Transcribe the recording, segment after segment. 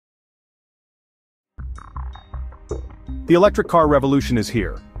The electric car revolution is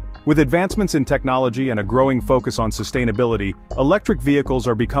here. With advancements in technology and a growing focus on sustainability, electric vehicles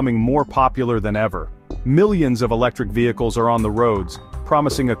are becoming more popular than ever. Millions of electric vehicles are on the roads,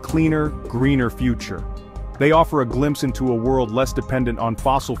 promising a cleaner, greener future. They offer a glimpse into a world less dependent on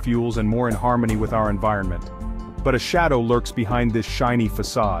fossil fuels and more in harmony with our environment. But a shadow lurks behind this shiny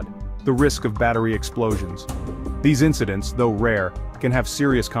facade: the risk of battery explosions. These incidents, though rare, can have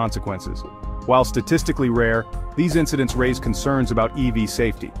serious consequences. While statistically rare, these incidents raise concerns about EV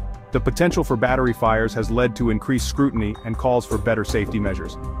safety. The potential for battery fires has led to increased scrutiny and calls for better safety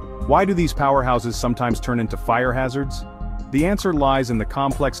measures. Why do these powerhouses sometimes turn into fire hazards? The answer lies in the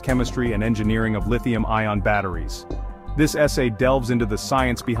complex chemistry and engineering of lithium-ion batteries. This essay delves into the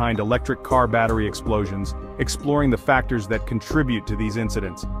science behind electric car battery explosions, exploring the factors that contribute to these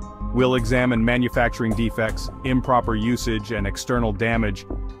incidents. We'll examine manufacturing defects, improper usage, and external damage,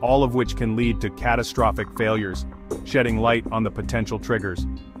 all of which can lead to catastrophic failures, shedding light on the potential triggers.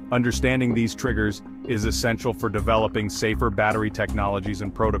 Understanding these triggers is essential for developing safer battery technologies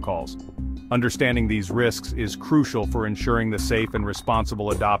and protocols. Understanding these risks is crucial for ensuring the safe and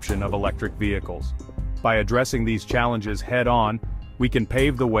responsible adoption of electric vehicles. By addressing these challenges head-on, we can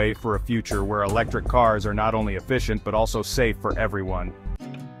pave the way for a future where electric cars are not only efficient but also safe for everyone.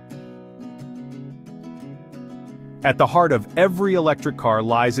 At the heart of every electric car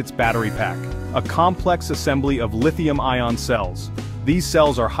lies its battery pack, a complex assembly of lithium-ion cells. These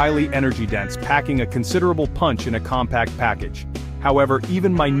cells are highly energy-dense, packing a considerable punch in a compact package. However,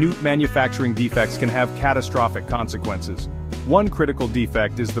 even minute manufacturing defects can have catastrophic consequences. One critical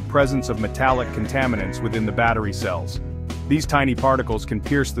defect is the presence of metallic contaminants within the battery cells. These tiny particles can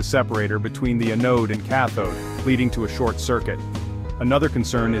pierce the separator between the anode and cathode, leading to a short circuit. Another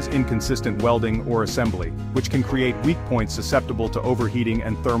concern is inconsistent welding or assembly, which can create weak points susceptible to overheating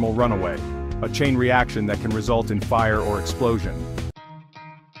and thermal runaway, a chain reaction that can result in fire or explosion.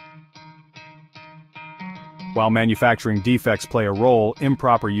 While manufacturing defects play a role,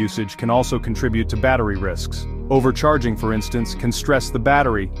 improper usage can also contribute to battery risks. Overcharging, for instance, can stress the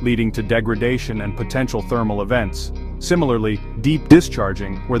battery, leading to degradation and potential thermal events. Similarly, deep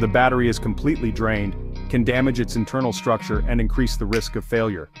discharging, where the battery is completely drained, can damage its internal structure and increase the risk of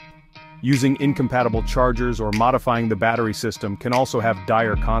failure. Using incompatible chargers or modifying the battery system can also have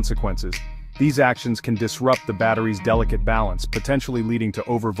dire consequences. These actions can disrupt the battery's delicate balance, potentially leading to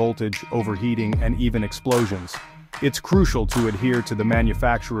overvoltage, overheating, and even explosions. It's crucial to adhere to the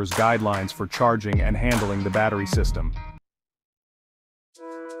manufacturer's guidelines for charging and handling the battery system.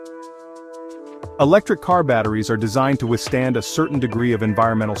 Electric car batteries are designed to withstand a certain degree of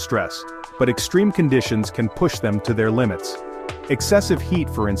environmental stress, but extreme conditions can push them to their limits. Excessive heat,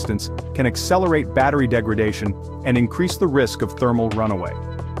 for instance, can accelerate battery degradation and increase the risk of thermal runaway.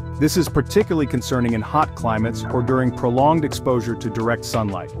 This is particularly concerning in hot climates or during prolonged exposure to direct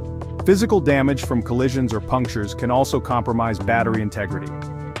sunlight. Physical damage from collisions or punctures can also compromise battery integrity.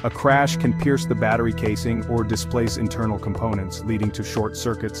 A crash can pierce the battery casing or displace internal components, leading to short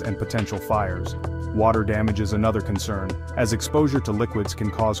circuits and potential fires. Water damage is another concern, as exposure to liquids can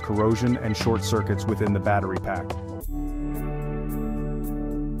cause corrosion and short circuits within the battery pack.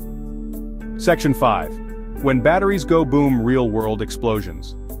 Section 5. When batteries go boom: real-world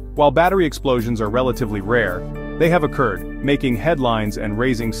explosions. While battery explosions are relatively rare, they have occurred, making headlines and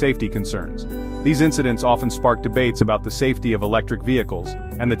raising safety concerns. These incidents often spark debates about the safety of electric vehicles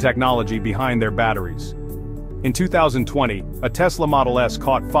and the technology behind their batteries. In 2020, a Tesla Model S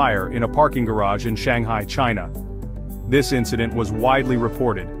caught fire in a parking garage in Shanghai, China. This incident was widely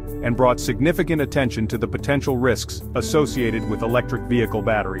reported and brought significant attention to the potential risks associated with electric vehicle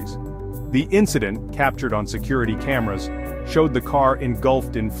batteries. The incident, captured on security cameras, showed the car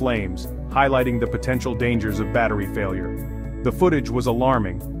engulfed in flames, highlighting the potential dangers of battery failure. The footage was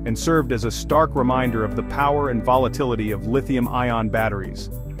alarming and served as a stark reminder of the power and volatility of lithium-ion batteries.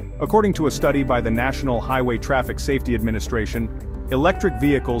 According to a study by the National Highway Traffic Safety Administration, electric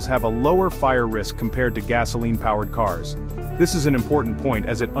vehicles have a lower fire risk compared to gasoline-powered cars. This is an important point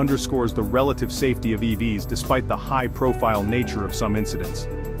as it underscores the relative safety of EVs despite the high-profile nature of some incidents.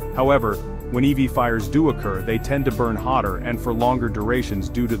 However, when EV fires do occur, they tend to burn hotter and for longer durations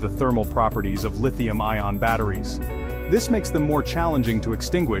due to the thermal properties of lithium-ion batteries. This makes them more challenging to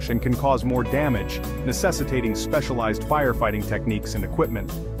extinguish and can cause more damage, necessitating specialized firefighting techniques and equipment.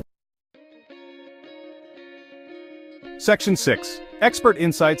 Section 6. Expert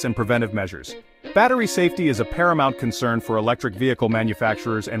Insights and Preventive Measures. Battery safety is a paramount concern for electric vehicle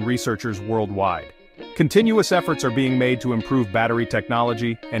manufacturers and researchers worldwide. Continuous efforts are being made to improve battery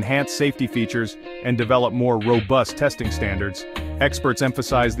technology, enhance safety features, and develop more robust testing standards. Experts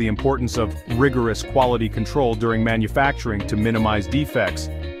emphasize the importance of rigorous quality control during manufacturing to minimize defects.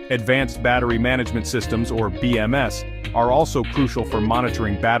 Advanced battery management systems, or BMS, are also crucial for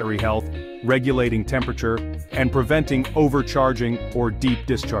monitoring battery health, regulating temperature, and preventing overcharging or deep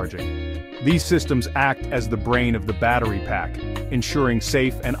discharging. These systems act as the brain of the battery pack, ensuring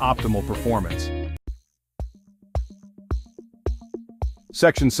safe and optimal performance.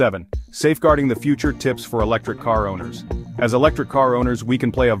 Section 7. Safeguarding the future tips for electric car owners. As electric car owners, we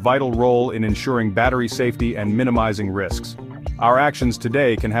can play a vital role in ensuring battery safety and minimizing risks. Our actions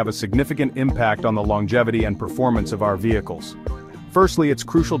today can have a significant impact on the longevity and performance of our vehicles. Firstly, it's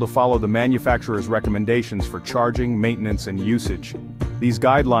crucial to follow the manufacturer's recommendations for charging, maintenance, and usage. These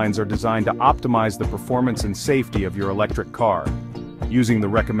guidelines are designed to optimize the performance and safety of your electric car. Using the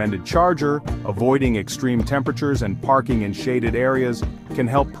recommended charger, avoiding extreme temperatures, and parking in shaded areas can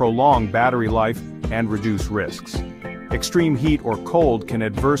help prolong battery life and reduce risks. Extreme heat or cold can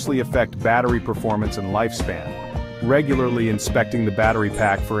adversely affect battery performance and lifespan. Regularly inspecting the battery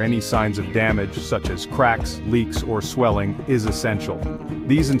pack for any signs of damage, such as cracks, leaks, or swelling, is essential.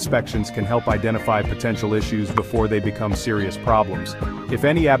 These inspections can help identify potential issues before they become serious problems. If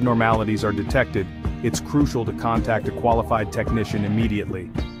any abnormalities are detected, it's crucial to contact a qualified technician immediately.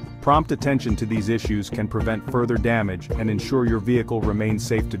 Prompt attention to these issues can prevent further damage and ensure your vehicle remains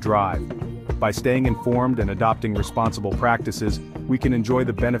safe to drive. By staying informed and adopting responsible practices, we can enjoy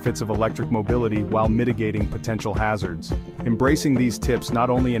the benefits of electric mobility while mitigating potential hazards. Embracing these tips not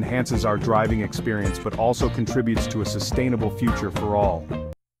only enhances our driving experience but also contributes to a sustainable future for all.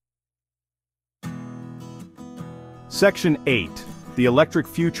 Section 8. The Electric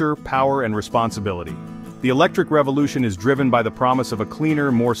Future, Power and Responsibility. The electric revolution is driven by the promise of a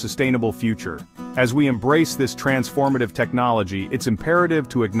cleaner, more sustainable future. As we embrace this transformative technology, it's imperative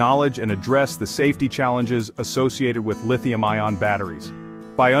to acknowledge and address the safety challenges associated with lithium-ion batteries.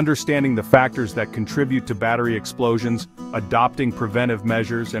 By understanding the factors that contribute to battery explosions, adopting preventive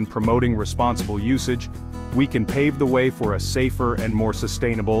measures, and promoting responsible usage, we can pave the way for a safer and more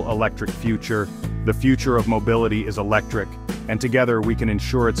sustainable electric future. The future of mobility is electric, and together we can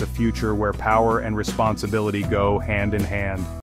ensure it's a future where power and responsibility go hand in hand.